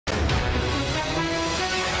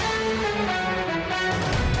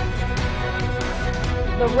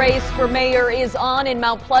The race for mayor is on in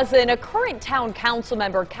Mount Pleasant. A current town council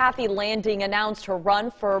member, Kathy Landing, announced her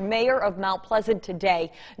run for mayor of Mount Pleasant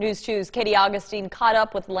today. News 2's Katie Augustine caught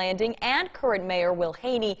up with Landing and current mayor Will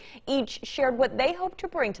Haney. Each shared what they hope to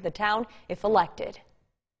bring to the town if elected.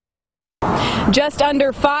 Just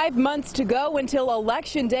under 5 months to go until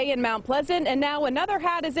Election Day in Mount Pleasant, and now another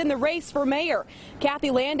hat is in the race for mayor.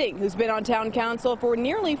 Kathy Landing, who's been on town council for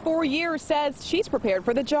nearly 4 years, says she's prepared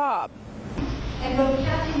for the job. And vote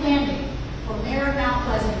Kathy Landing for mayor of Mount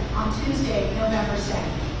Pleasant on Tuesday, November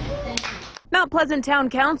 2nd. Thank you. Mount Pleasant Town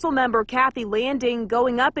Council member Kathy Landing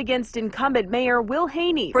going up against incumbent Mayor Will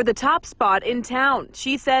Haney for the top spot in town.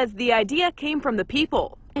 She says the idea came from the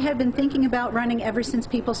people. I have been thinking about running ever since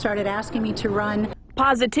people started asking me to run.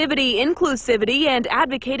 Positivity, inclusivity, and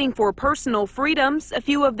advocating for personal freedoms, a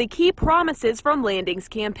few of the key promises from Landing's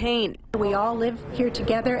campaign. We all live here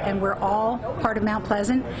together and we're all part of Mount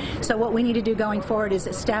Pleasant. So what we need to do going forward is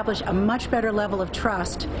establish a much better level of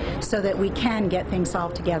trust so that we can get things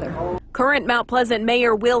solved together. Current Mount Pleasant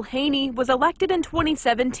Mayor Will Haney was elected in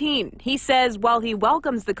 2017. He says while he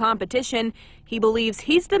welcomes the competition, he believes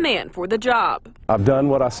he's the man for the job. I've done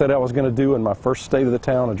what I said I was going to do in my first State of the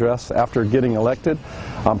Town address after getting elected.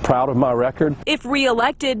 I'm proud of my record. If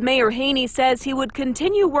re-elected, Mayor Haney says he would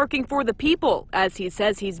continue working for the people, as he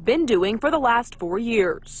says he's been doing for the last 4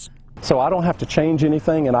 years. So I don't have to change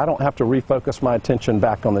anything, and I don't have to refocus my attention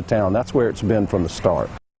back on the town. That's where it's been from the start.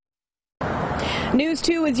 News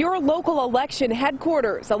 2 is your local election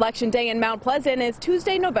headquarters. Election Day in Mount Pleasant is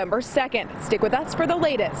Tuesday, November 2nd. Stick with us for the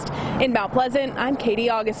latest. In Mount Pleasant, I'm Katie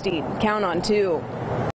Augustine. Count on 2.